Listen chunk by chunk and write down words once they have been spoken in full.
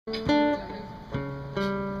So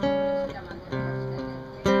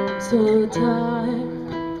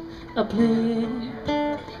tired of playing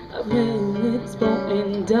with Bow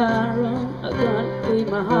and Darrow. I gotta give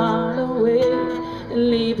my heart away and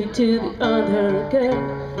leave it to the other girl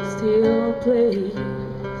still plays.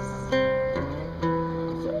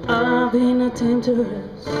 For I've been a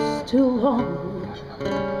temptress too long.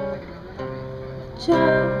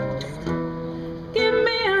 Just give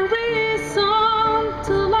me a reason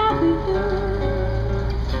to love you.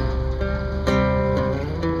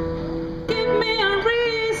 Give me a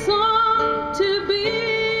reason to be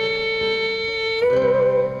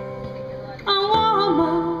a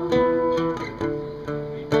woman.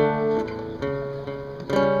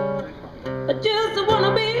 I just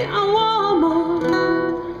wanna be a woman.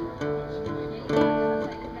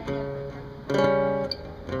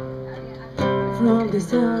 From this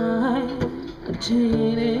time I'm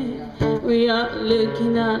changing, we are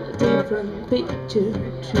looking at a different picture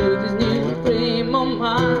through this new frame of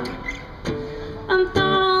mind. And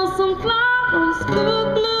thousand flowers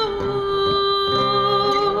could bloom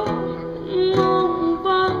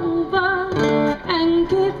over and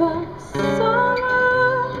give us summer,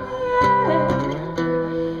 yeah.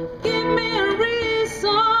 Give me a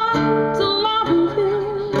reason to love you.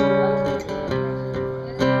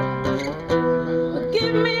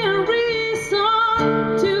 Give me a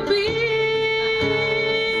reason to be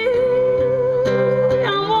a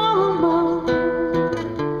woman.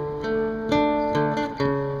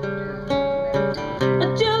 I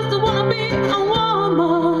just wanna be a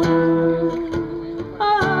woman.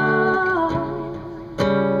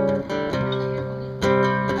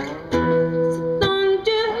 So don't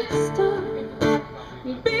just stop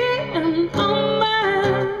being a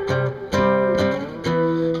man.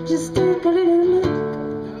 Just take a little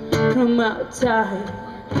look from outside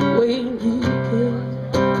when you can.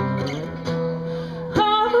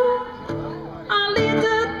 Oh, a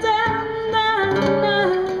little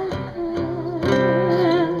tenderness.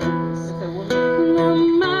 No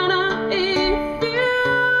matter if you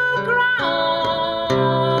cry,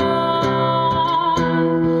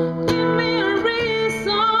 give me a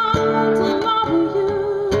reason to love you.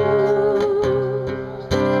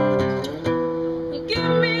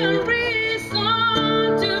 Give me a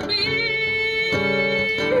reason to be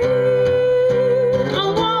a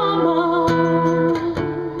woman.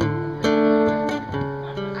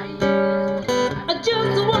 I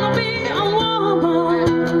just wanna be a woman.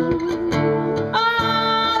 Oh,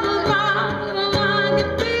 like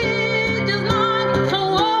it be just like a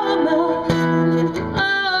woman. Oh,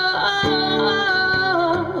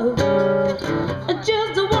 I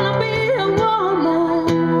just wanna be a woman.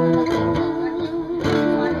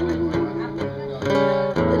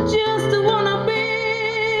 I just wanna be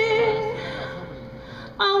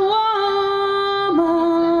a woman.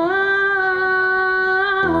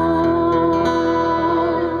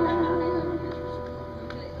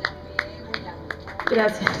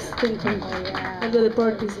 Gracias. Thank you. Algo de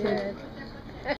Portis.